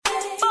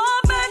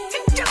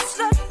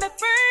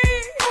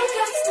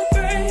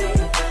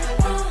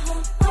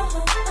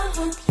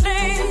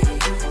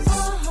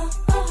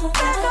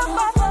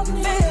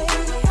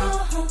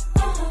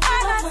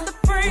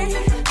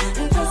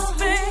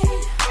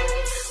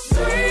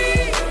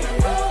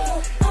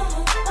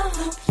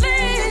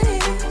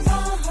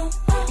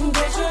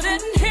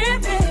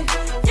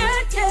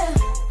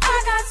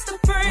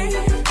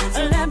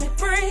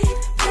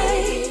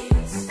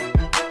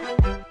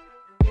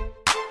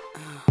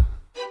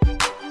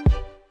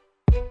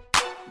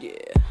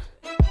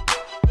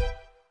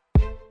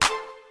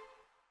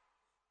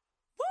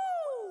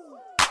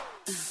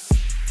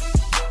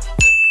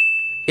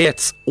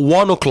It's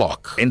 1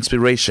 o'clock.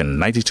 Inspiration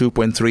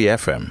 92.3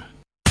 FM.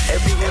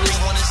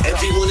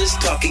 Everyone is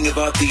talking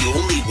about the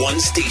only one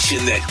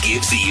station that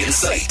gives the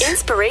insight.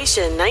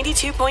 Inspiration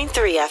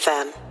 92.3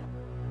 FM.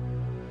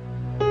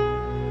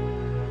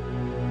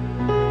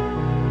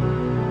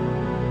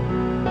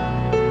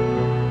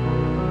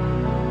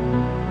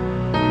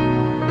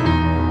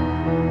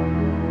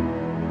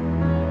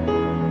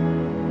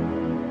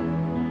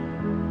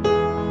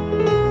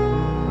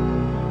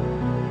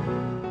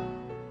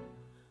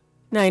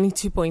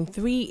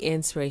 .3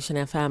 Inspiration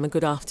FM.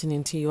 Good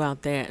afternoon to you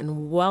out there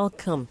and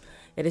welcome.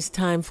 It is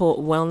time for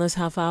Wellness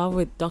Half Hour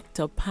with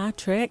Dr.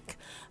 Patrick.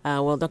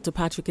 Dr.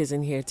 Patrick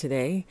isn't here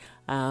today,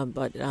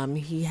 but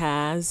he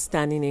has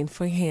standing in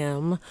for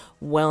him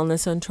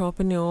wellness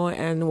entrepreneur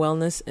and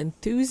wellness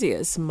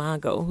enthusiast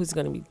Margot, who's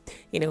going to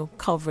be,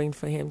 covering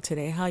for him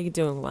today. How are you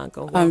doing,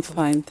 Margot? Welcome. I'm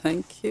fine,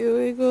 thank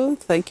you, Ego.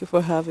 Thank you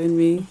for having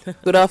me.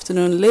 Good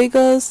afternoon,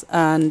 Lagos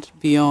and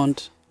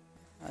beyond.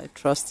 I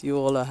trust you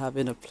all are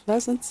having a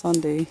pleasant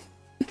Sunday.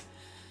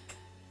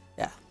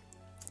 Yeah.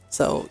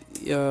 So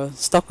you're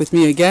stuck with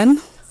me again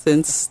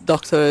since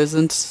Doctor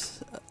isn't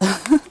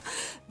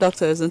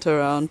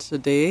around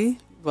today.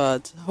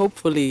 But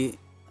hopefully,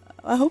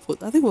 I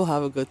think we'll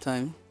have a good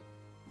time.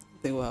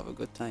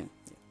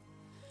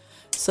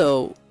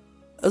 So,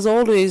 as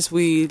always,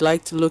 we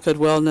like to look at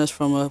wellness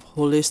from a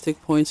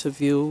holistic point of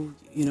view.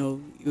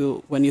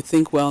 When you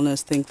think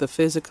wellness, think the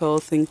physical,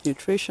 think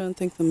nutrition,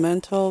 think the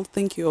mental,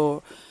 think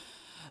about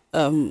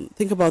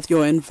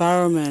your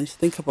environment,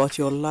 think about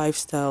your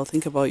lifestyle,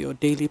 think about your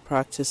daily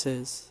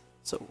practices.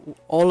 So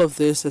all of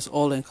this is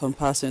all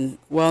encompassing.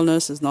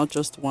 Wellness is not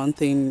just one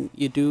thing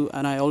you do,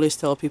 and I always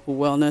tell people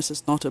wellness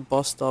is not a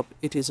bus stop,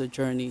 it is a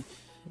journey.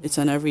 It's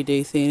an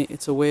everyday thing,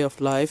 it's a way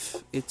of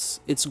life, it's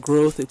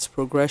growth, it's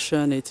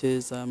progression, it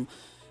is a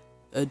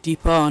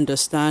deeper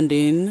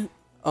understanding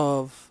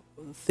of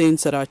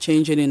things that are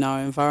changing in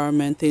our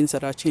environment, things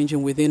that are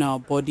changing within our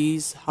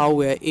bodies, how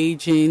we're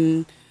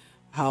aging,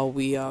 how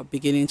we are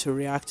beginning to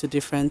react to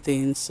different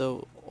things.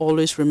 So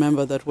always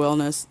remember that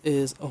wellness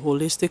is a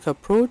holistic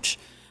approach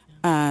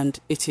and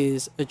it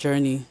is a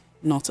journey,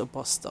 not a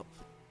bus stop.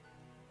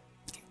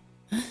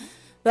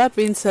 That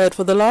being said,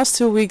 for the last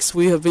 2 weeks,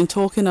 we have been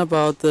talking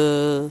about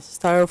the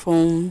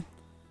Styrofoam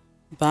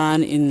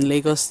ban in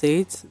Lagos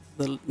State,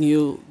 the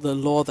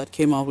law that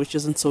came out, which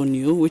isn't so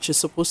new, which is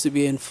supposed to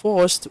be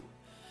enforced.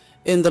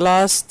 In the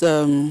last,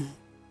 during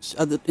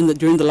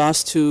the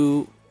last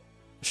two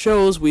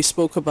shows, we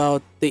spoke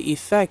about the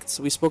effects.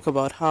 We spoke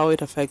about how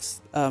it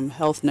affects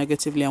health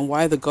negatively and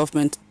why the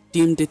government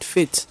deemed it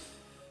fit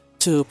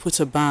to put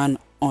a ban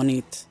on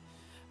it.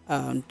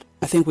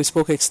 I think we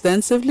spoke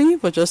extensively,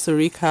 but just to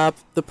recap,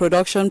 the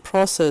production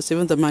process,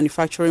 even the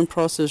manufacturing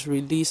process,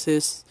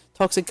 releases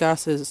toxic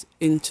gases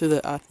into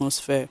the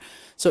atmosphere.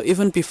 So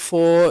even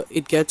before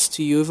it gets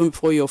to you, even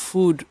before your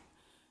food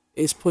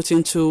is put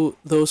into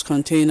those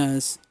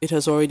containers, it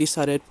has already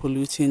started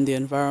polluting the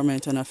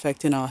environment and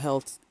affecting our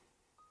health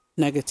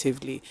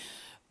negatively.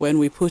 When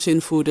we put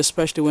in food,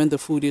 especially when the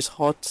food is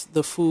hot,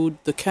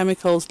 the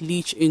chemicals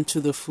leach into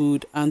the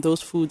food, and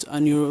those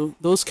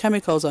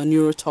chemicals are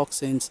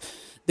neurotoxins.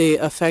 They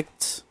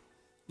affect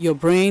your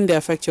brain, they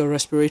affect your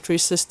respiratory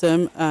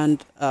system,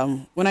 and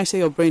when I say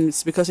your brain,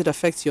 it's because it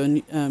affects your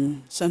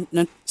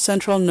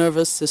central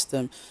nervous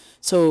system.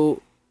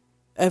 So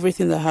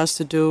everything that has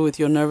to do with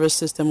your nervous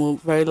system will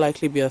very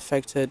likely be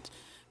affected.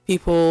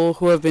 People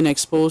who have been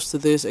exposed to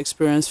this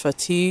experience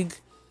fatigue,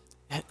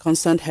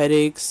 constant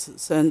headaches,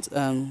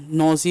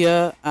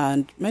 nausea,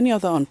 and many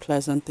other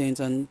unpleasant things.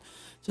 And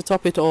to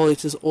top it all,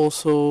 it is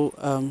also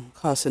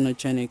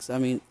carcinogenic.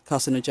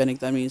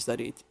 That means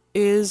that it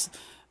is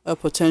a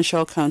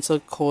potential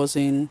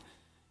cancer-causing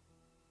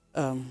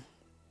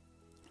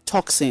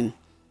toxin.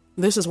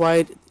 This is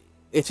why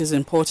it is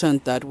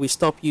important that we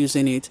stop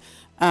using it,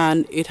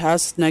 and it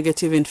has a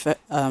negative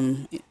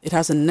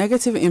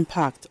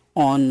impact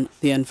on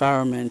the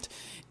environment.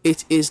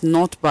 It is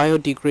not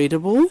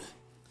biodegradable.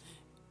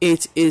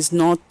 It is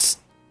not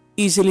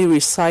easily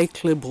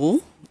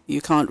recyclable.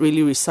 You can't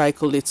really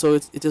recycle it, so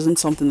it isn't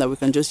something that we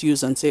can just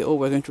use and say, oh,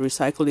 we're going to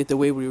recycle it the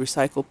way we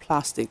recycle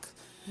plastic.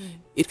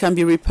 It can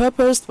be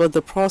repurposed, but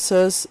the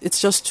process,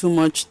 it's just too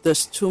much.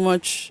 There's too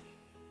much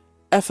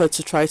effort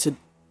to try to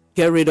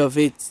get rid of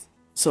it.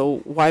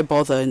 So why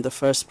bother in the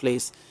first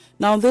place?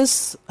 Now,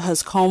 this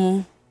has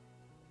come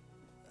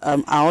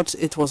out.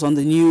 It was on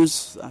the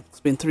news. It's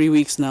been 3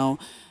 weeks now.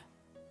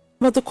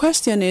 But the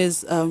question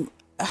is,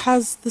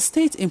 has the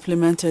state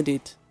implemented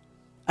it?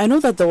 I know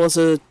that there was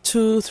a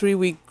 2-3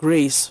 week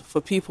grace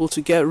for people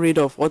to get rid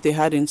of what they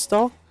had in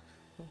stock,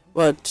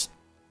 but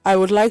I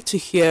would like to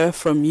hear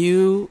from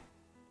you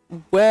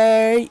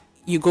where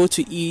you go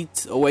to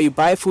eat or where you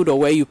buy food or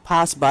where you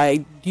pass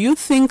by. Do you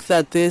think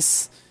that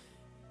this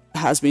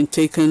has been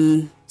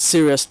taken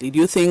seriously? Do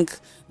you think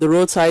the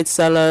roadside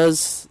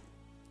sellers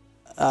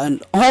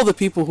and all the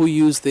people who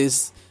use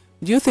this,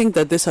 do you think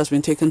that this has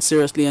been taken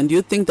seriously? And do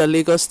you think that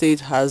Lagos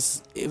State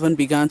has even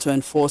begun to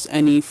enforce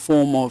any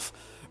form of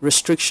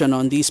restriction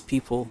on these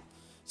people?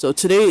 So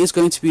today is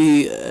going to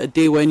be a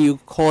day when you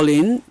call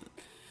in.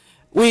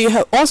 We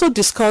have also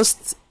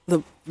discussed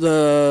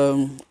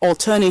the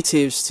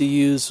alternatives to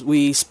use.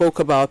 We spoke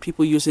about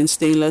people using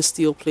stainless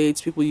steel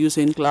plates, people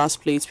using glass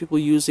plates, people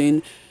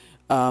using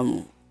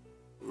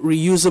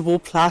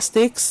reusable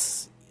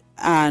plastics,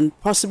 and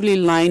possibly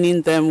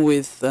lining them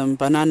with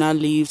banana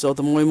leaves or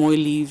the moi moi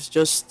leaves,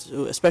 just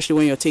especially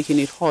when you're taking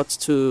it hot,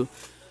 to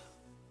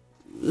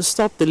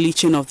stop the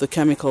leaching of the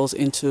chemicals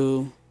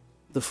into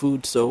the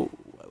food. So,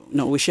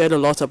 we shared a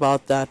lot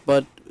about that,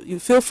 but you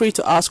feel free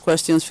to ask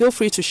questions, feel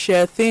free to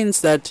share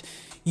things that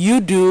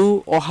you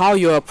do or how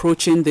you're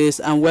approaching this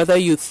and whether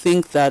you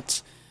think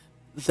that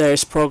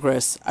there's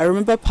progress. I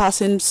remember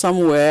passing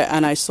somewhere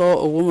and I saw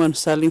a woman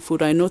selling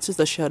food. I noticed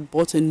that she had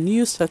bought a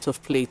new set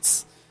of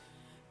plates.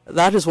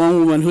 That is one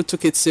woman who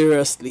took it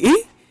seriously.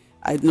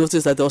 I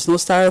noticed that there was no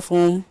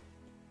styrofoam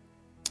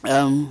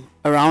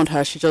around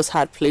her. She just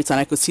had plates,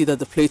 and I could see that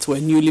the plates were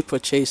newly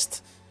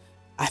purchased.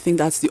 I think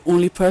that's the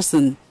only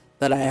person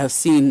that I have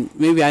seen.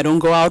 Maybe I don't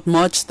go out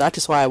much. That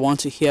is why I want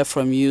to hear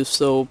from you.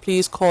 So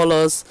please call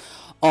us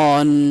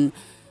on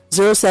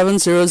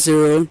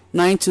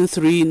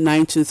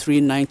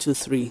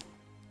 0700-923-923-923.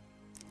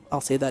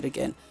 I'll say that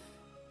again.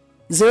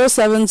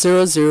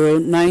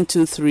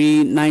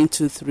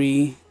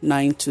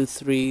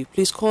 0700-923-923-923.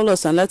 Please call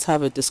us and let's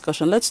have a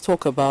discussion. Let's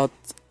talk about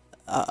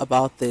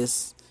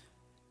this.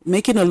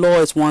 Making a law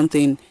is one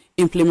thing,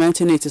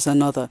 implementing it is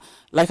another.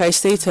 Like I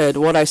stated,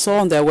 what I saw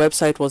on their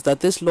website was that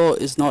this law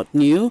is not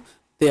new.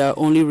 They are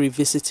only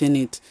revisiting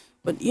it.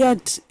 But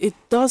yet, it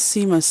does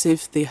seem as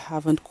if they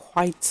haven't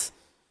quite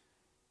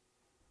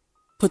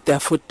put their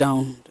foot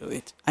down to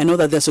it. I know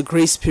that there's a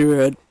grace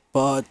period,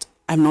 but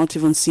I'm not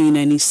even seeing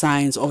any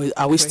signs. Or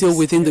are we still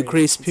within the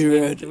grace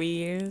period? 3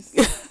 years.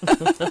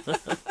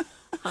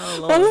 How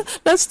long? Well,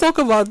 let's talk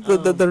about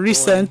the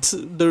recent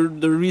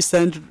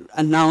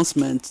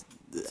announcement.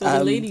 So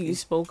the lady you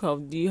spoke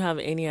of, do you have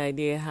any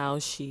idea how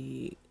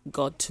she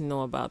got to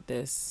know about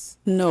this?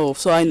 No.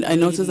 So I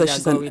noticed that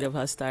she's got rid of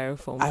her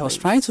styrofoam. I was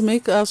trying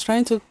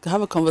to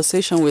have a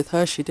conversation with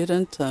her. She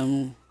didn't.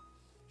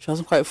 She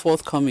wasn't quite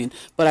forthcoming.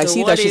 But I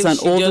see that she's an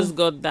older. She just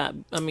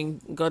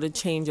got a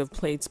change of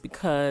plates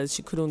because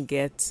she couldn't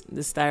get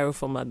the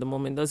styrofoam at the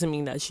moment. Doesn't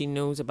mean that she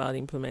knows about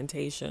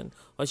implementation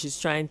or she's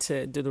trying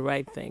to do the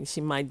right thing. She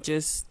might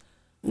just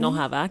not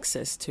have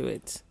access to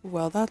it.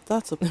 Well,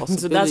 that's a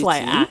possibility. So that's why I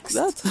asked.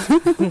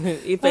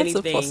 If that's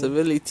anything, a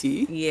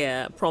possibility.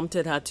 Yeah,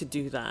 prompted her to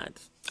do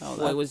that.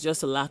 Or it was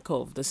just a lack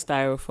of the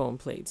styrofoam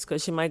plates,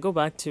 because she might go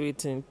back to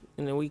it in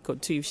a week or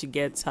two if she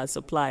gets her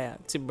supplier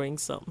to bring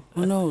some.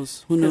 Who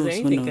knows? Because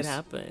anything could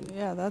happen.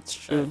 Yeah, that's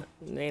true.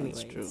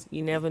 Anyways, that's true.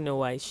 You never know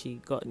why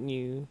she got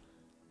new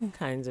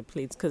kinds of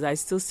plates, because I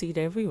still see it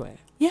everywhere.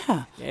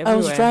 Yeah, everywhere. I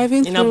was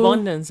driving in through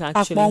abundance,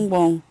 actually.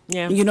 Akbongbong.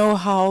 Yeah, you know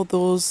how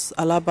those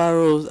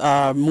alabaros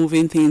are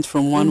moving things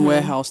from one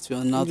warehouse to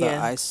another.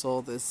 Yeah. I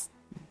saw this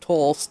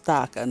tall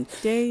stack, and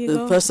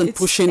the person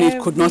pushing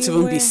it could not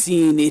even be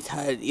seen. It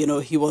had,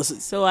 he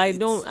was. So I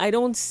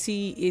don't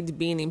see it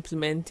being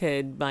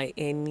implemented by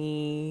in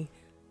any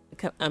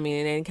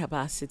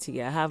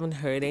capacity. I haven't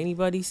heard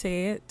anybody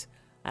say it.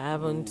 I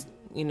haven't,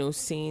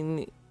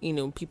 seen,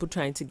 people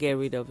trying to get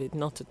rid of it.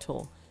 Not at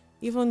all.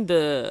 Even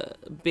the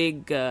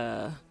big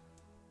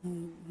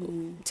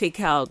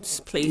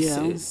takeout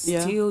places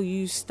still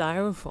use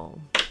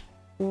styrofoam.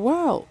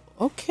 Wow.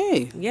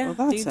 Okay. Yeah,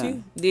 well, they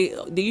do.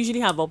 They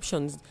usually have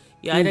options.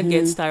 You either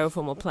get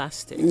styrofoam or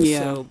plastic.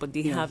 Yeah. But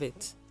they have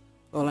it.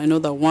 Well, I know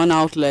that one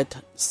outlet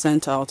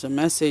sent out a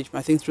message,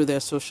 I think through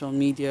their social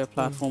media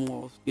platform,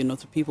 or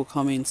to people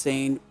coming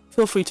saying,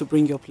 feel free to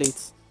bring your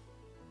plates.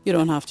 You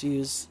don't have to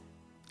use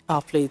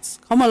our plates.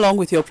 Come along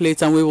with your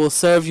plates, and we will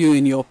serve you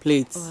in your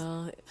plates.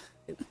 Well,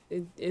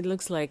 it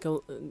looks like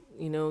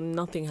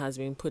nothing has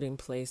been put in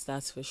place.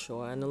 That's for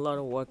sure, and a lot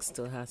of work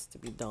still has to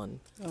be done.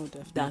 Oh,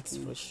 definitely. That's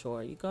for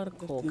sure. You got a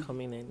call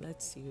coming in.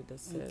 Let's see who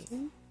this is.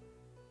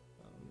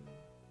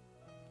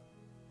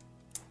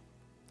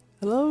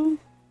 Hello.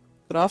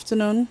 Good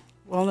afternoon.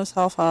 Wellness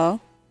Half Hour.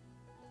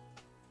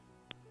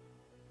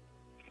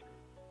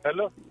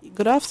 Hello.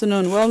 Good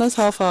afternoon. Wellness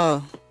Half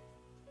Hour.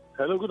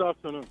 Hello. Good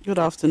afternoon. Good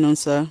afternoon,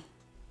 sir.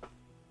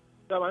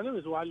 Yeah, my name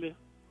is Wale.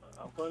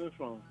 I'm calling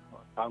from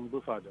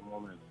Tambufa at the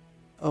moment.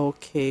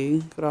 Okay.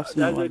 Good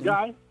afternoon. There's a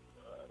guy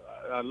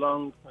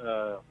along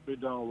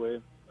Freedom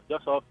Way,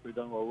 just off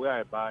Freedom Way, where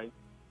I buy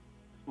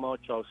small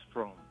chops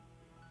from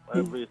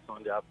every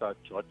Sunday after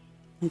church.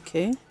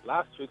 Okay.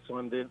 Last week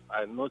Sunday,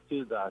 I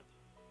noticed that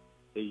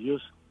they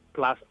use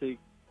plastic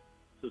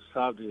to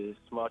serve the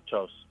small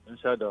chops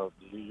instead of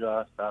the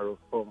usual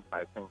styrofoam,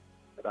 I think,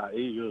 that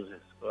he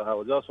uses. So I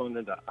was just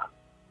wondering that,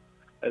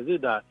 is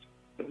it that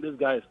this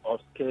guy is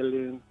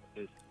upscaling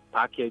his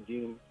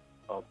packaging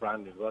or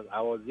branding? Because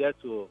I was yet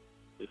to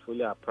be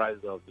fully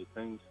apprised of the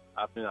things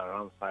happening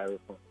around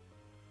styrofoam.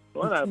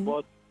 So when I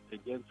bought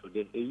again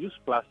today, he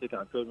used plastic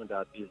and told me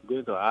that he's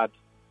going to add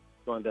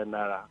 200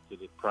 naira to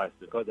the price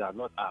because they are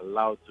not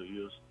allowed to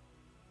use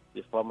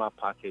the former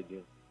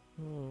packaging.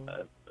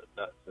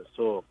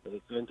 So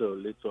it's going to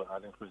lead to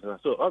an increase.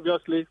 So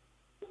obviously,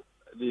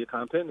 the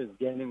campaign is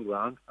gaining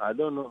ground. I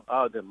don't know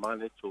how they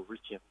manage to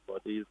reach him,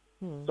 but if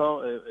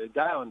a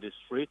guy on the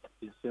street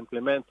is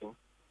implementing,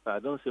 I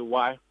don't see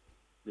why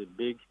the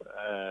big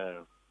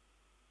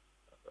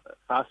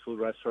fast food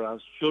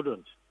restaurants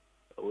shouldn't,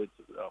 with,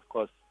 of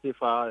course,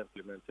 stiffer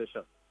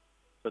implementation.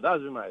 So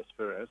that's been my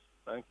experience.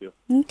 Thank you.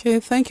 Okay,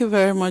 thank you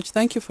very much.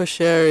 Thank you for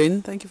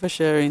sharing.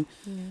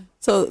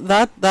 So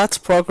that's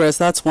progress.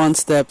 That's one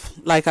step.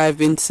 Like I've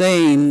been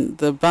saying,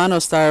 the ban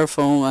of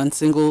styrofoam and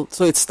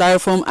so it's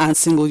styrofoam and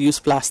single-use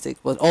plastic,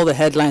 but all the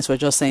headlines were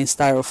just saying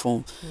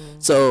styrofoam.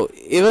 So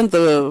even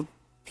the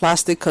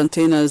plastic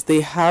containers,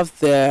 they have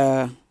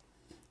their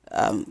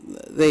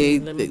they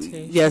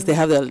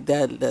have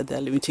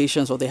their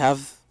limitations, or they're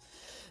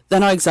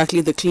not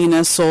exactly the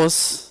cleanest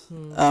source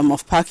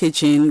of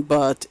packaging,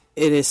 but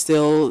it is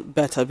still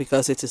better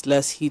because it is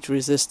less heat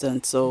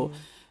resistant. So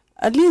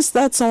at least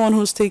that's someone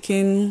who's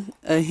taking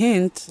a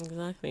hint.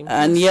 Exactly.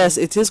 And yes,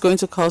 it is going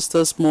to cost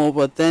us more,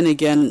 but then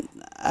again,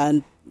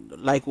 and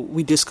like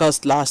we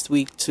discussed last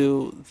week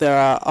too, there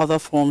are other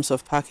forms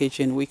of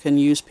packaging. We can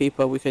use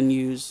paper, we can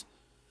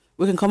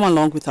come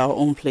along with our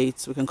own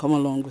plates, we can come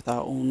along with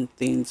our own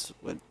things.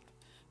 With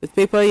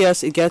paper,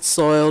 yes, it gets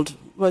soiled,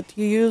 but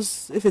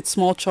if it's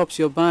small chops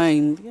you're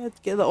buying,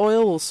 the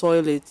oil will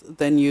soil it,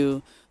 then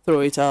you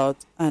throw it out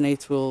and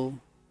it will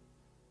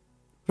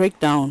break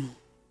down.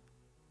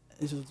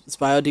 It's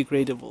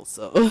biodegradable.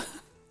 So,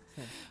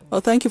 well,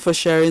 thank you for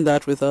sharing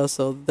that with us.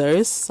 So there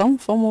is some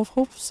form of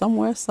hope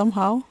somewhere,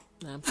 somehow.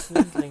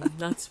 Absolutely.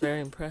 That's very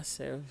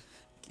impressive.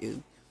 Thank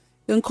you.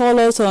 You can call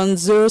us on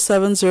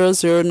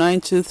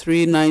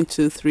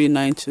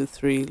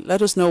 0700-923-923-923.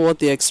 Let us know what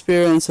the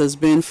experience has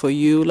been for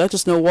you. Let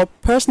us know what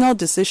personal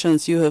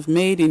decisions you have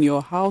made in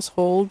your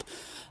household.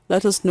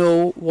 Let us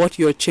know what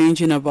you're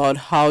changing about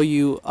how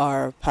you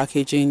are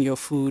packaging your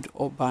food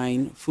or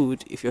buying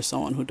food if you're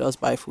someone who does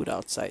buy food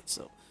outside.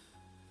 So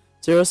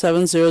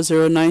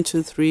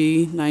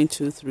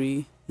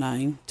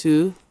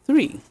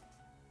 0700-923-923-923.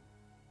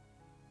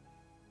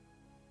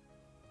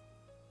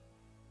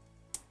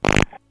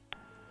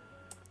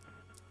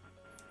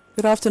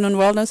 Good afternoon,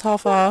 Wellness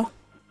Half Hour.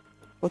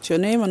 What's your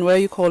name and where are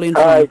you calling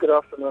from? Hi, good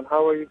afternoon.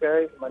 How are you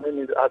guys? My name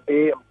is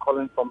Ade. I'm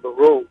calling from the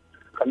road.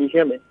 Can you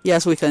hear me?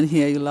 Yes, we can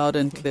hear you loud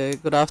and clear.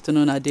 Good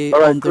afternoon, Ade,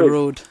 All right, on the great.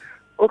 road.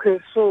 Okay,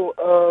 so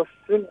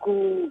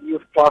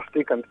single-use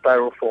plastic and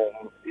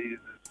styrofoam is,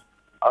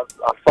 as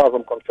far as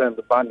I'm concerned,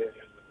 the ban is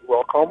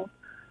welcome.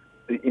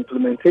 The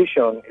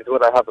implementation is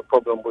what I have a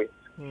problem with.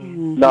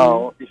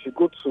 Now, if you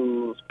go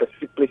to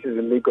specific places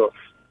in Lagos,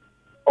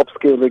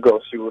 upscale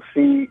Lagos, you will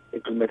see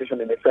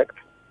implementation in effect.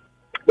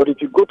 But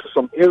if you go to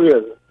some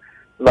areas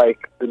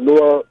like the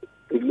lower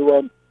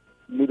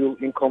middle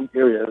income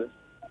areas,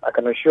 I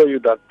can assure you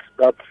that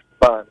that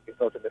ban is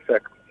not in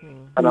effect.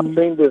 And I'm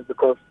saying this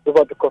because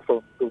over the course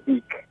of the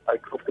week, I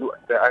drove through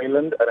the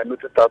island and I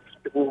noticed that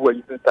people who were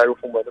using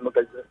styrofoam were not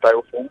using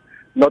styrofoam.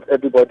 Not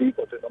everybody,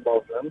 but a number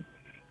of them.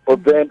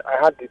 But then I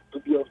had the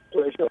dubious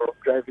pleasure of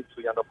driving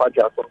to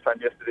Yanapaja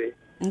sometime yesterday.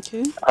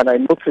 Okay. And I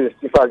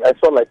noticed, in fact, I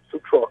saw like 2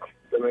 trucks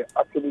that were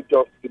actually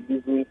just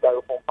delivering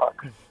styrofoam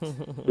packs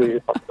to a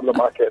particular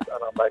market.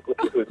 And I'm like,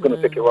 okay, so it's going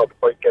to take a while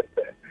before it gets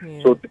there.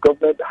 Yeah. So the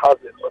government has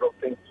a lot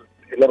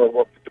of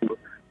work to do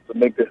to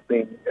make this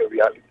thing a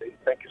reality.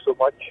 Thank you so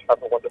much.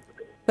 Have a wonderful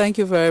day. Thank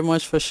you very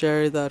much for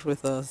sharing that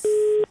with us.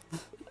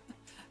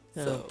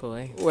 Oh,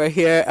 boy. We're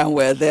here and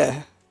we're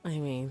there. I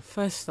mean,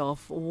 first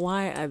off,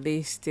 why are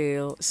they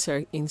still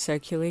in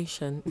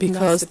circulation?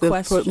 Because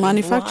That's the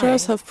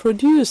manufacturers have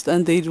produced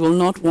and they will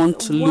not want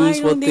to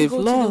lose what they've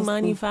lost. Why don't they go to the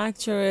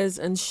manufacturers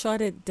and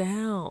shut it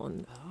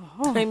down?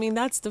 I mean,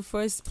 that's the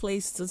first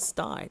place to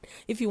start.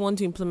 If you want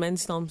to implement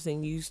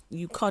something, you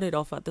cut it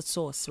off at the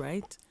source,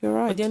 right? You're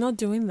right. But they're not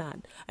doing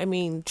that. I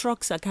mean,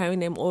 trucks are carrying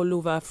them all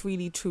over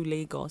freely through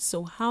Lagos.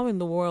 So how in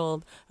the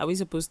world are we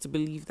supposed to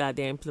believe that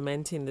they're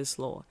implementing this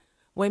law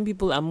when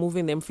people are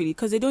moving them freely?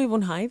 Because they don't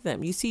even hide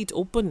them. You see it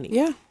openly.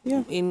 Yeah.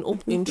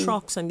 In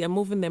trucks, and they're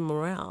moving them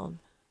around.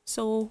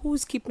 So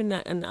who's keeping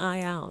an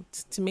eye out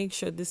to make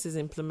sure this is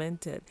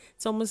implemented?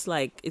 It's almost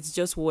like it's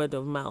just word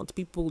of mouth.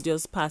 People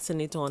just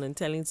passing it on and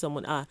telling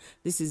someone,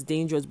 this is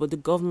dangerous. But the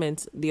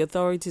government, the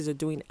authorities are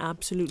doing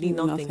absolutely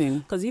nothing.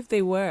 Because if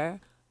they were,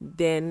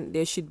 then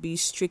there should be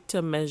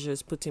stricter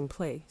measures put in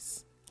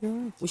place.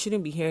 Right. We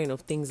shouldn't be hearing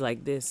of things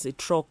like this. A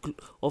truck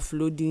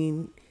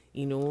offloading,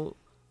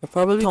 They're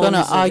probably going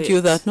to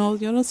argue that, no,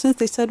 since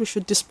they said we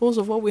should dispose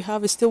of what we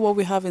have, it's still what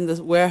we have in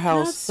the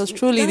warehouse. Because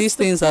truly these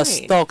things are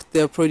stocked.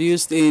 They're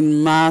produced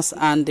in mass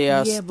and they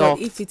are stocked. Yeah, but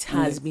if it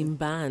has been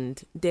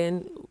banned,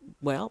 then,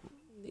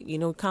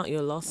 count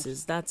your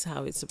losses. That's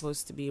how it's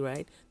supposed to be,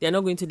 right? They're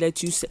not going to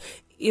let you...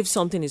 If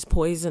something is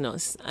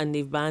poisonous and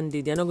they've banned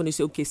it, they're not going to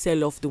say, okay,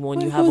 sell off the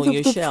one you have on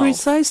your shelf.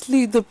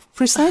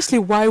 Precisely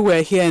why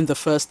we're here in the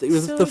first...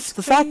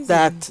 The fact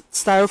that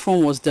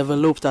styrofoam was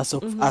developed as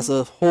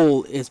a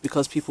whole is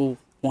because people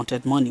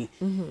wanted money.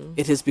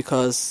 It is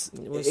because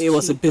it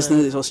was a cheap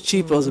business. It was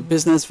cheap. It was a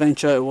business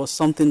venture. It was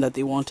something that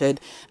they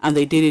wanted, and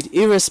they did it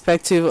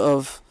irrespective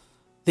of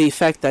the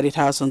effect that it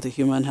has on the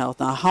human health.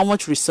 Now, how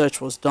much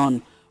research was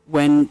done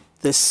when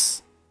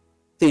this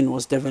thing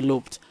was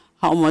developed?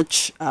 How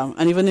much,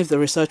 and even if the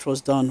research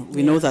was done,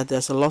 we know that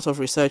there's a lot of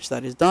research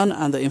that is done,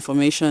 and the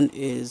information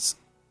is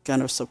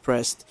kind of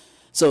suppressed.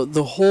 So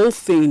the whole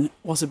thing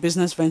was a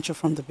business venture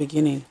from the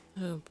beginning.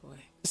 Oh boy.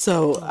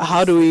 So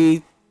how do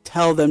we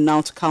tell them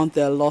now to count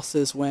their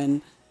losses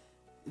when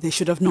they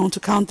should have known to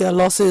count their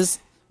losses?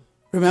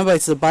 Remember,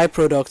 it's a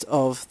byproduct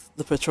of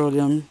the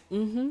petroleum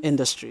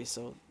industry.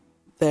 So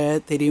there,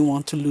 they didn't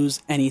want to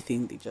lose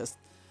anything.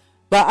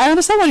 But I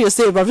understand what you're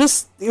saying, but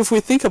just if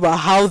we think about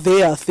how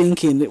they are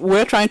thinking,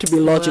 we're trying to be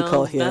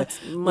logical here.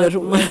 That's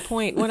my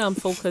point. What I'm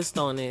focused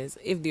on is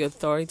if the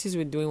authorities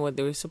were doing what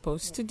they were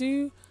supposed to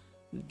do,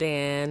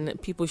 then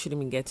people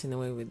shouldn't be getting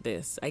away with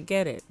this. I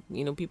get it.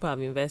 People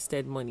have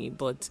invested money,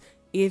 but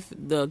if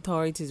the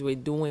authorities were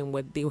doing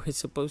what they were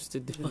supposed to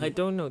do, I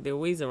don't know. There are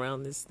ways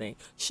around this thing.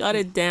 Shut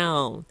it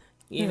down.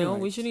 Right.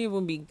 We shouldn't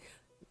even be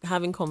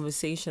having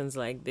conversations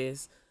like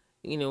this.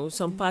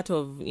 Some part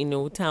of,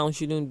 town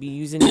shouldn't be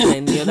using it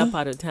and the other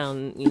part of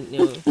town,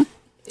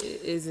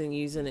 isn't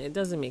using it. It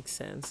doesn't make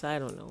sense. I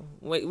don't know.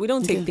 We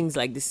don't take things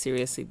like this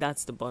seriously.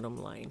 That's the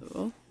bottom line.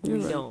 Well, we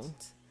don't.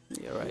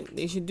 You're right.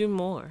 They should do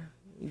more.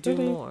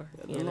 More.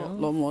 A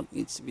lot more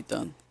needs to be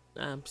done.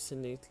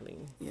 Absolutely.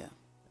 Yeah.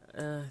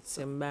 It's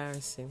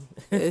embarrassing.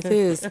 It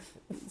is.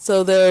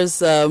 So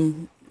there's,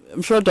 I'm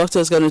sure Doctor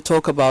is going to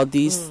talk about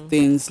these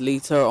things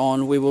later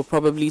on. We will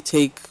probably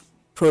take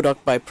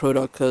product by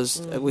product because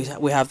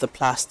we have the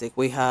plastic,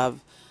 we have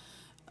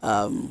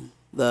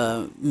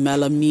the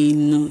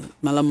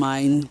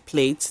melamine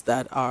plates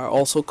that are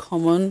also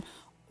common.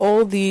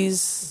 All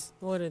these.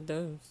 What are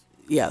those?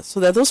 Yeah, so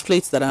there are those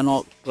plates that are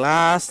not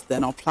glass, they're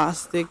not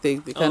plastic. They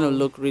kind of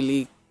look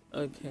really.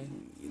 Okay.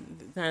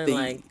 Kind of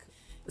like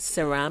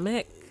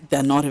ceramic.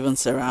 They're not even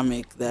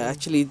ceramic. They're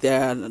actually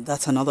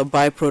that's another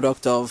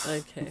byproduct of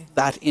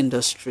that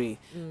industry.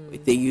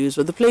 They use,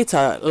 but the plates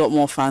are a lot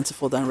more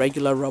fanciful than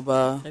regular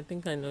rubber. I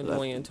think I know the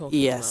one you're talking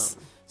about. Yes.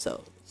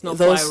 So it's not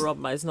quite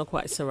rubber. It's not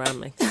quite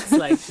ceramic. It's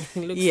like it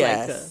looks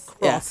like a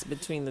cross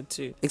between the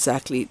two.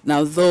 Exactly.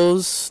 Now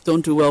those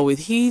don't do well with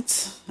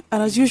heat,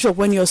 and as usual,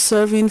 when you're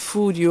serving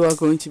food, you are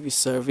going to be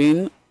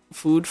serving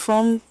food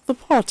from the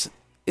pot.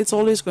 It's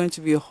always going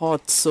to be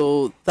hot.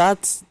 So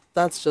that's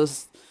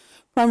just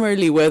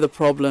primarily where the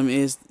problem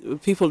is.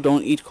 People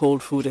don't eat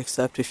cold food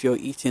except if you're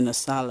eating a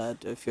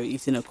salad. If you're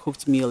eating a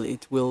cooked meal,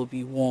 it will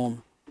be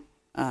warm.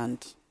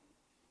 And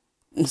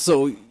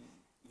so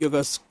you're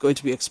just going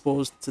to be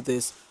exposed to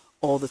this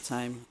all the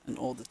time and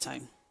all the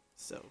time.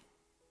 So,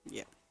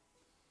 yeah.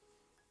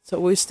 So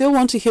we still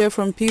want to hear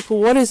from people.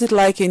 What is it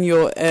like in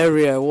your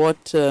area?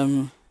 What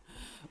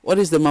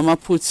is the mama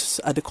puts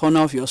at the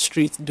corner of your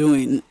street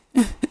doing?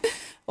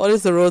 What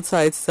is the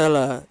roadside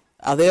seller?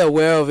 Are they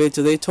aware of it?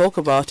 Do they talk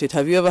about it?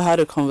 Have you ever had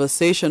a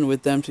conversation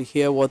with them to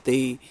hear what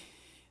they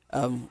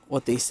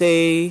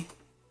say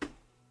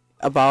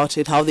about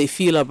it, how they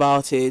feel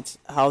about it,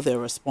 how they're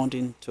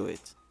responding to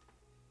it?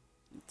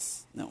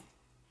 No.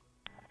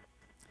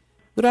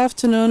 Good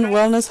afternoon,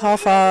 Wellness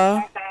Half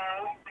Hour.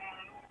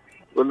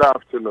 Good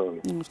afternoon.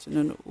 Good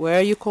afternoon. Where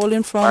are you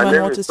calling from? My and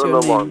name what is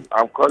your Solomon. name?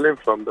 I'm calling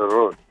from the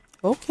road.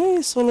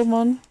 Okay,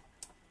 Solomon.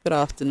 Good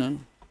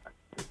afternoon.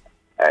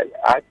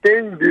 I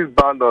think this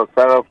band of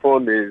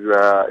Styrofoam is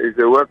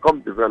a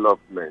welcome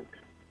development.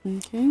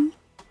 Okay.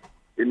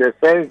 In a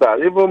sense that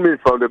even me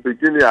from the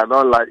beginning, I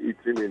don't like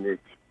eating in it.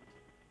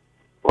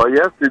 But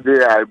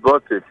yesterday, I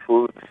bought a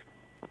food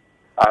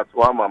at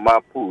one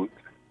mama put.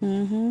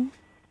 Mm-hmm.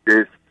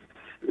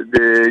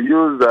 They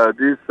use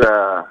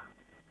the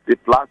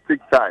plastic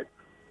type.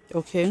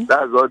 Okay.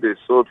 That's what they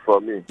sold for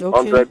me,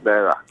 Okay. 100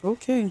 naira.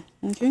 Okay.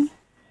 Okay.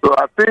 So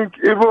I think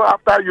even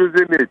after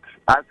using it,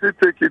 I still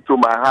take it to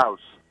my house.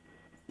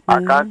 I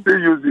can still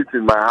use it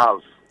in my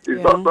house.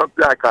 It's not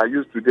something I can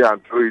use today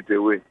and throw it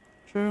away.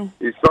 True.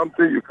 It's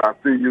something you can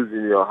still use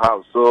in your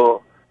house.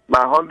 So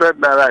my 100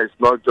 naira is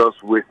not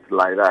just waste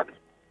like that.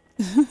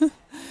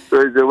 So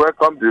it's a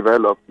welcome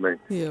development.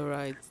 You're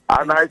right.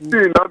 And I see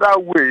another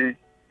way,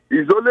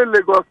 it's only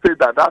Lagos State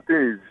that thing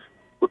is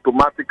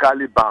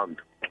automatically bound.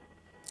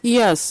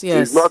 Yes.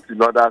 It's not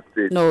in other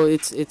states. No,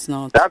 it's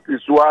not. That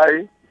is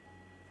why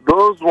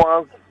those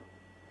ones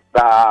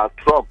that are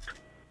trucked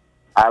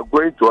are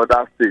going to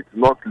other states,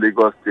 not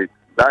Lagos State.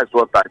 That is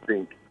what I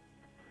think.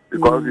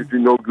 Because it's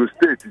in Ogun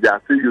State, they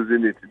are still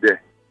using it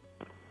there.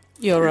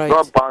 You're right. It's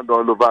not banned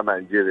all over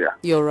Nigeria.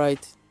 You're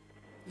right.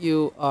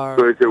 You are.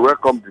 So it's a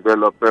welcome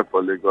development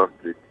for Lagos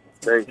State.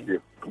 Thank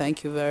you.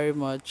 Thank you very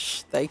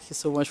much. Thank you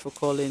so much for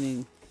calling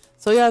in.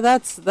 So yeah,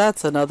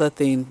 that's another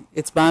thing.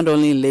 It's banned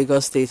only in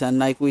Lagos State, and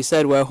like we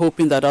said, we're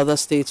hoping that other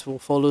states will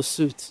follow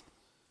suit.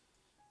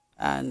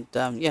 And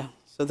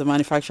so the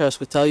manufacturers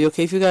will tell you,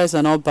 okay, if you guys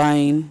are not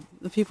buying,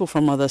 the people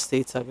from other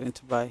states are going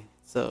to buy.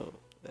 So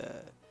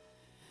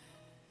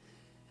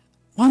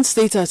one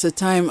state at a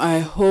time. I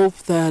hope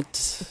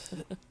that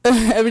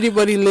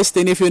everybody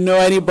listening, if you know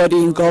anybody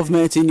in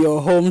government in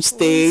your home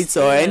states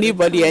or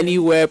anybody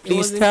anywhere,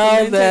 please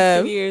tell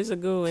them. 2 years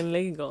ago in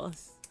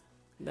Lagos.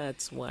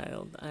 That's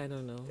wild. I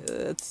don't know.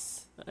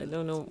 I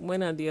don't know.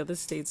 When are the other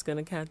states going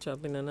to catch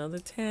up? In another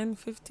 10,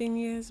 15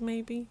 years,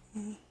 maybe?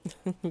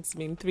 It's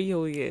been 3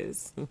 whole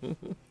years.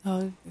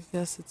 I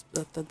guess it's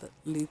better that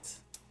late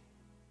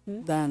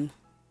than.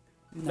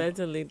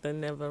 Better late than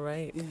never,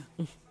 right?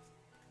 Yeah.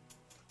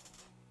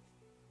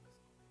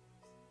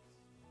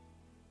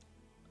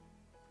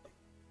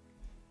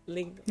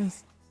 Lagos.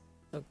 Yes.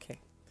 Okay.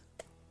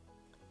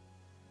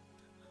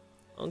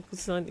 Uncle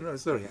Sonny. No,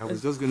 sorry, I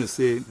was just going to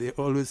say they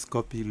always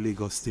copy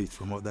Lagos State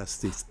from other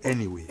states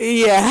anyway.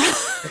 Yeah.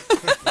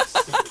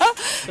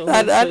 So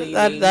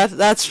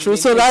that's true.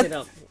 So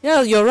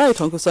yeah, you're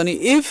right, Uncle Sonny.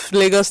 If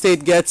Lagos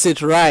State gets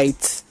it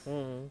right,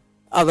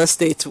 other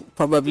states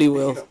probably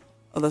will.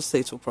 Other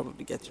states will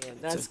probably get it. Yeah,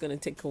 that's going to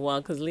take a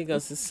while because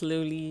Lagos is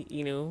slowly,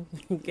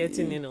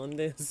 getting in on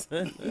this.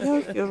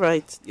 You're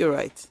right. You're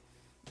right.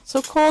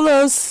 So call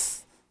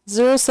us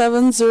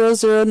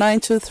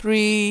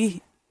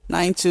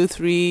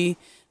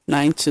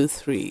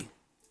 0700-923-923-923.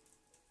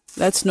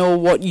 Let's know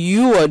what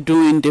you are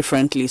doing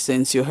differently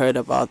since you heard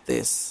about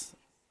this.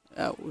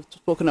 We've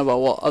spoken about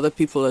what other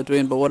people are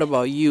doing, but what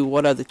about you?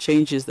 What are the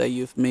changes that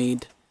you've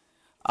made?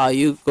 Are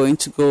you going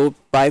to go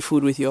buy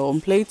food with your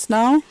own plates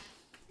now?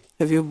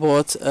 Have you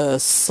bought a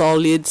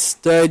solid,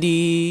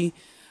 sturdy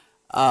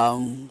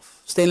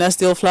stainless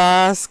steel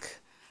flask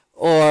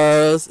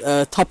or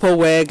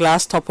Tupperware,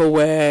 glass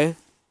Tupperware?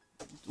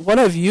 What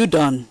have you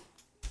done?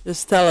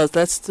 Just tell us.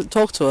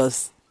 Talk to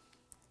us.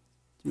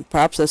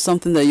 Perhaps there's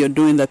something that you're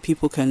doing that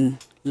people can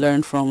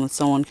learn from, that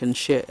someone can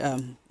share.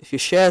 If you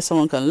share,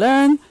 someone can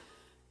learn.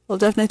 Will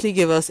definitely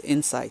give us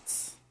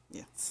insights.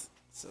 Yes.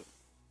 So,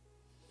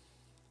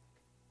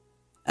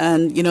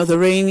 and the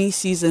rainy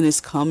season is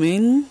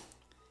coming.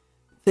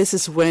 This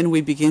is when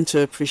we begin to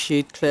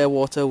appreciate clear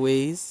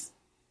waterways,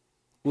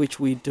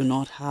 which we do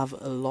not have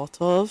a lot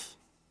of.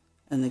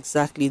 And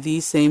exactly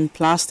these same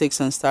plastics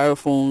and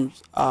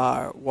styrofoams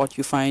are what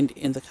you find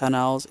in the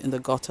canals, in the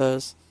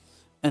gutters,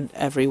 and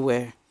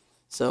everywhere.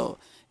 So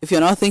if you're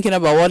not thinking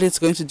about what it's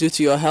going to do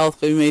to your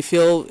health, you may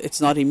feel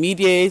it's not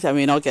immediate, I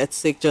may not get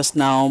sick just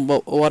now,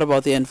 but what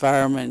about the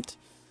environment?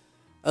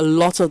 A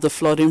lot of the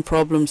flooding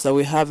problems that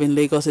we have in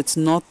Lagos, it's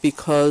not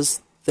because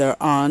there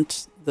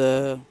aren't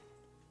the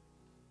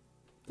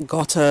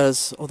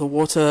gutters or the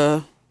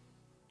water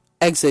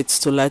exits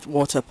to let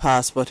water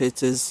pass, but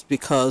it is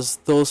because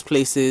those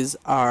places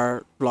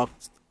are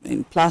blocked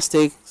in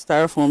plastic,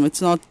 styrofoam. It's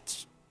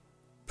not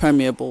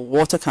permeable.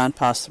 Water can't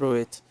pass through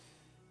it.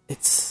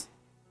 It's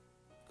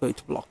going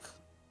to block.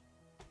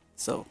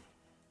 So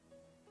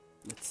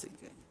let's see.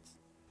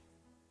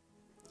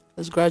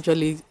 As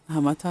gradually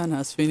Hamatan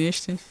has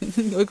finished,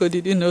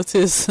 did you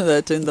notice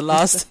that in the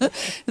last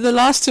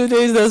 2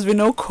 days there's been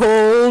no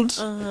cold,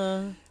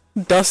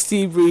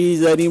 dusty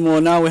breeze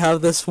anymore? Now we have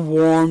this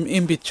warm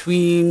in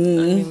between.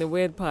 I mean, the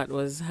weird part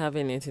was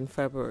having it in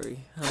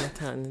February.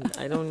 Hamatan.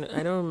 I don't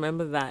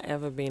remember that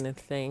ever being a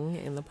thing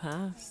in the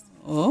past.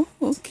 Oh,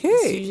 okay.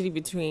 It's usually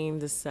between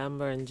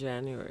December and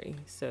January,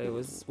 so it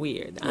was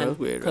weird. And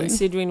weird,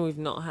 considering right? we've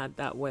not had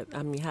that wet,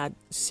 we had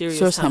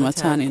serious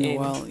Hamatan in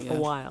a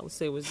while,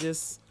 so it was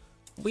just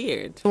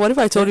weird. So what if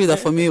I told you that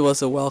for me it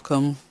was a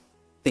welcome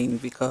thing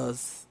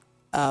because,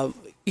 I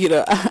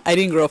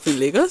didn't grow up in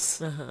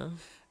Lagos,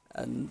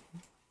 and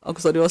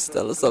Uncle Sodi wants to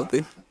tell us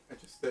something. I'm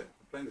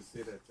trying to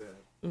say that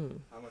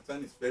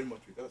Hamatan is very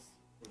much with us,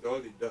 with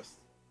all the dust.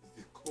 It's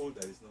the cold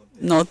that is not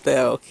there. Not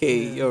there,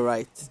 okay. Yeah. You're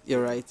right.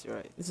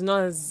 It's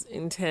not as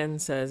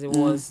intense as it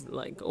was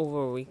like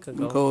over a week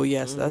ago.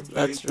 Yes, that's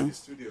true. In the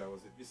studio, I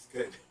was a bit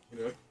scared,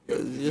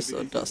 You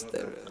saw dust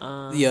there.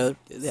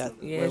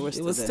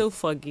 It was still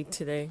foggy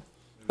today.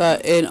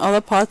 But in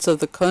other parts of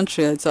the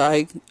country,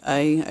 so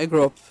I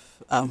grew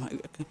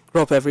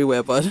up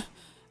everywhere, but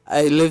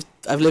I've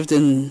lived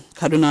in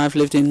Kaduna, I've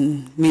lived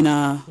in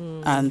Mina,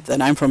 and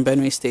then I'm from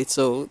Benue State.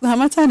 So the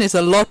Hamatan is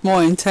a lot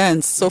more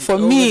intense. So for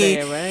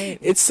me, right?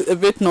 It's a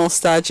bit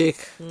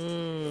nostalgic.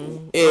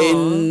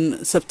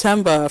 In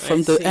September,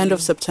 from the end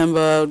of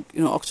September,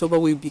 October,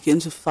 we begin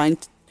to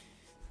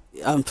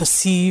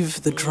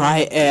perceive the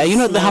dry air.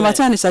 The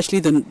Hamatan is actually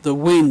the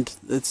wind.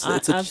 It's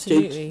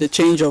the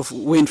change of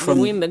wind from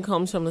the wind that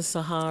comes from the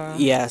Sahara.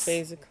 Yes,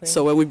 basically.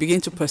 So when we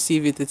begin to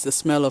perceive it, it's the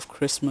smell of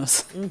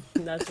Christmas.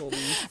 That's what we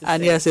used to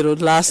And say. yes, it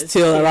would last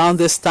till around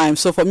this time.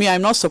 So for me,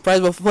 I'm not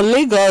surprised. But for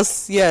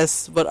Lagos,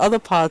 yes. But other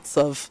parts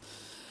of,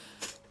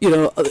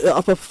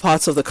 upper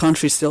parts of the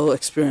country still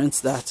experience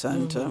that.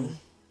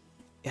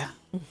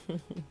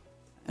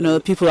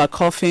 And people are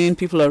coughing,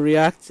 people are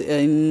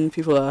reacting,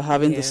 people are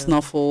having the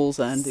snuffles,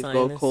 and they've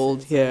got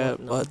cold here.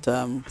 But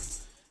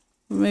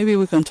maybe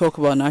we can talk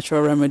about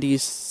natural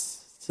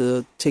remedies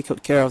to take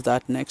care of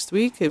that next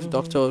week if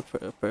doctor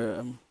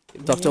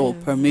will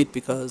permit,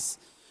 because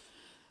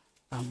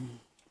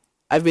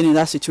I've been in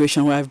that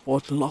situation where I've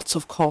bought lots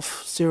of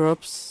cough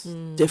syrups,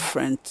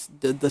 different,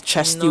 the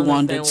chesty None of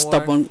one, them the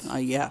stubborn,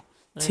 worked.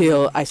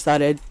 till I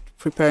started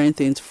preparing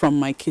things from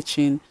my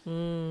kitchen.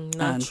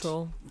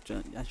 Natural.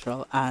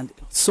 Natural, and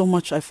so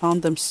much. I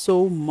found them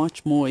so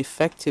much more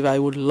effective. I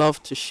would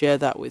love to share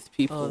that with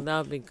people. Oh,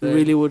 that'd be good.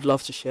 Really would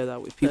love to share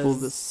that with people.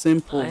 The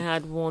simple. I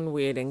had one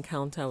weird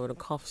encounter with a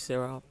cough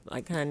syrup.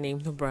 I can't name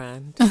the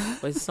brand,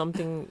 but it's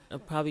something I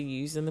probably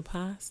used in the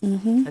past.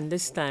 And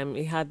this time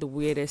it had the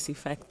weirdest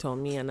effect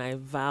on me, and I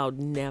vowed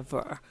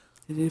never.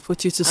 Did it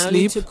put you to I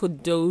only sleep? took a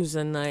dose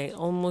and I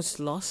almost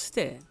lost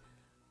it.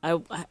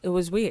 It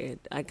was weird.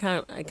 I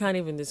can't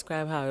even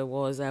describe how it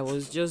was. I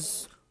was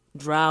just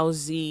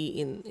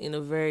drowsy in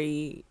a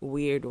very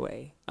weird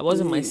way. I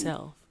wasn't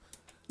myself.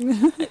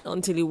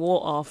 Until it wore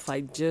off,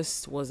 I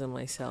just wasn't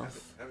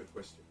myself. I have a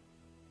question.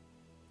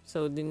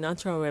 So the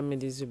natural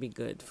remedies would be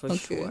good for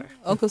sure.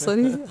 Uncle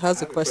Sonny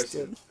has a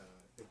question.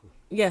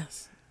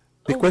 Yes.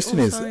 The question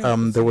is,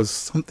 sorry. there was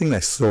something I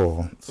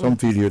saw, some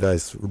video that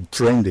is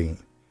trending,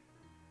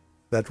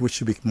 that we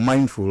should be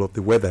mindful of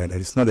the weather, that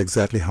it's not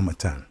exactly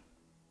Hamatan.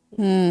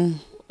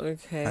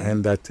 Okay.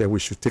 And that we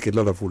should take a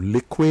lot of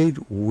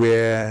liquid,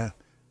 wear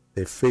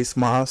a face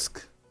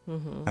mask,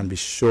 and be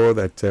sure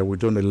that we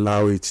don't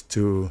allow it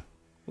to...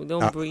 We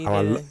don't breathe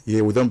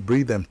in. we don't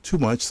breathe them too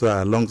much, so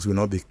our lungs will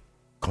not be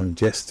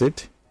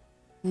congested.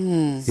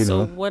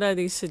 So what are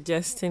they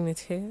suggesting it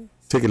here?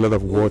 Take a lot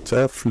of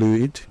water,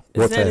 fluid,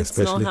 water It's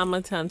especially. not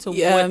Hamatan. So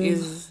Yeah, what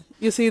is...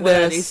 You see, what are they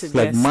there's It's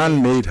like suggesting?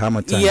 man-made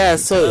Hamatan. yeah.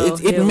 So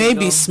here it we may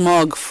go. be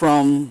smog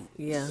from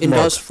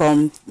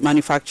from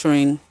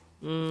manufacturing.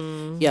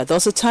 Yeah, there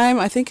was a time,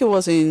 I think it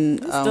was in...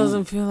 This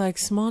doesn't feel like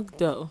smog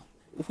though.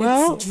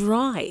 well, It's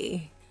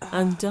dry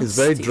and dusty. It's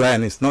very dry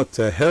and it's not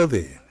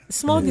healthy.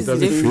 Smog It is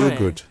doesn't different. feel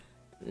good.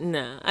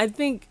 Nah, I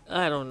think,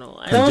 I don't know.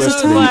 I There was don't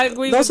a know if time- I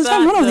agree there was with a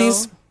time that, one of though.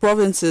 these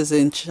provinces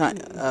in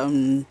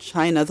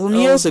China some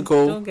years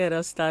ago. Don't get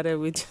us started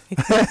with...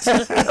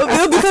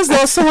 Because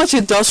there was so much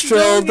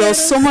industrial, Don't there was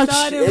get so us much,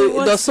 started with there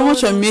what's was so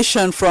much going on.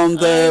 emission from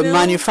I the know,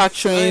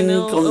 manufacturing. I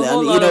know, a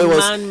whole you lot know, of it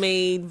was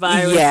man-made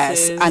viruses.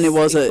 yes, and it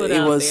was they put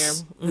out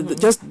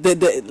just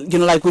the you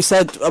know, like we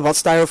said about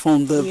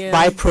styrofoam, the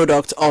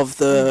byproduct of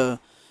the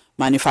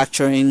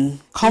manufacturing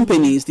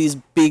companies, these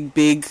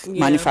big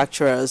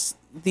manufacturers.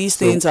 These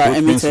things are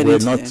emitted.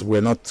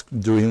 We're not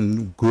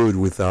doing good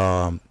with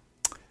our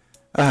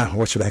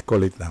what should I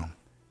call it now?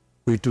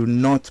 We do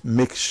not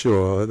make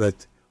sure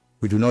that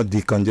we do not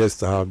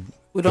decongest our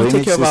We don't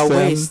take care of our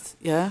drainage waste. system,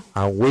 Yeah.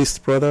 our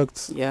waste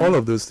products, Yeah. all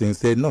of those things,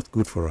 they're not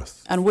good for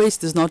us. And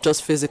waste is not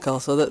just physical.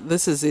 So that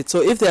this is it.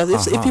 So if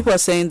people are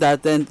saying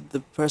that, then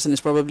the person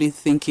is probably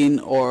thinking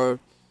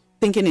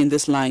in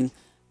this line.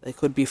 It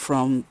could be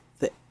from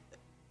the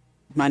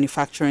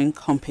manufacturing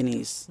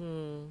companies.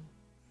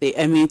 They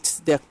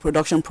emit, their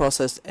production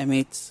process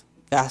emits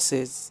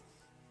gases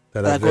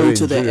That that are go very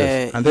into the injurious.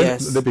 air. And then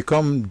Yes. they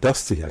become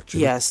dusty,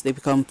 actually. Yes, they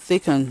become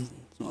thick and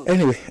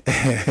Anyway,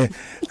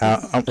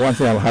 one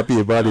thing I'm happy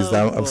about is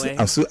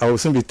that I will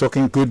soon be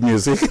talking good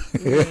music.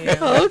 okay.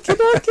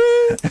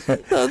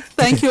 So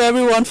thank you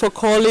everyone for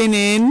calling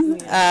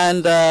in,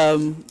 and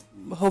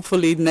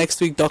hopefully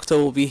next week Doctor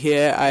will be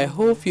here. I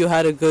hope you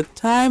had a good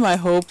time. I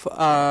hope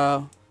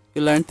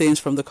you learned things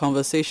from the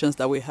conversations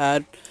that we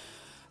had.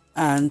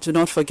 And do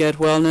not forget,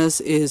 wellness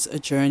is a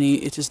journey.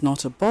 It is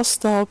not a bus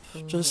stop.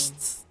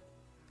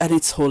 And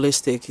it's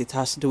holistic. It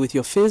has to do with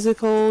your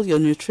physical, your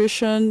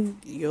nutrition,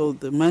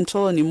 the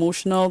mental and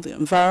emotional, the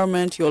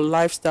environment, your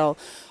lifestyle.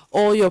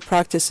 All your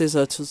practices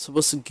are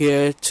supposed to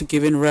gear to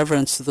giving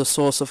reverence to the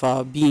source of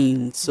our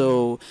being.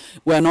 So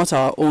we're not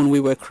our own. We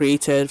were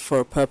created for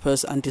a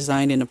purpose and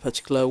designed in a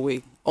particular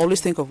way. Always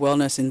think of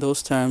wellness in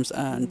those terms,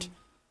 and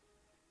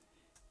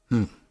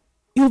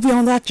you'll be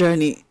on that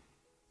journey.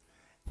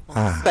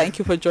 Thank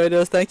you for joining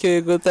us. Thank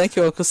you, Good. Thank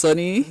you, Uncle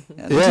Sonny.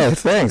 Yeah,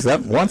 thanks.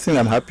 One thing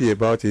I'm happy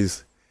about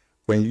is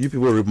when you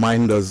people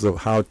remind us of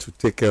how to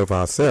take care of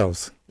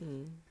ourselves.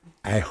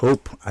 I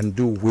hope and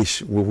do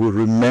wish we will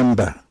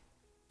remember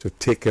to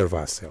take care of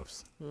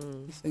ourselves.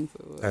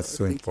 That's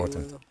so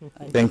important.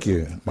 Thank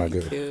you,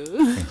 Margaret.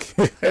 Thank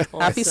you.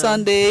 Awesome. Happy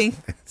Sunday.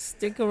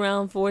 Stick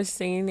around for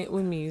Saying It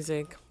with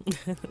Music.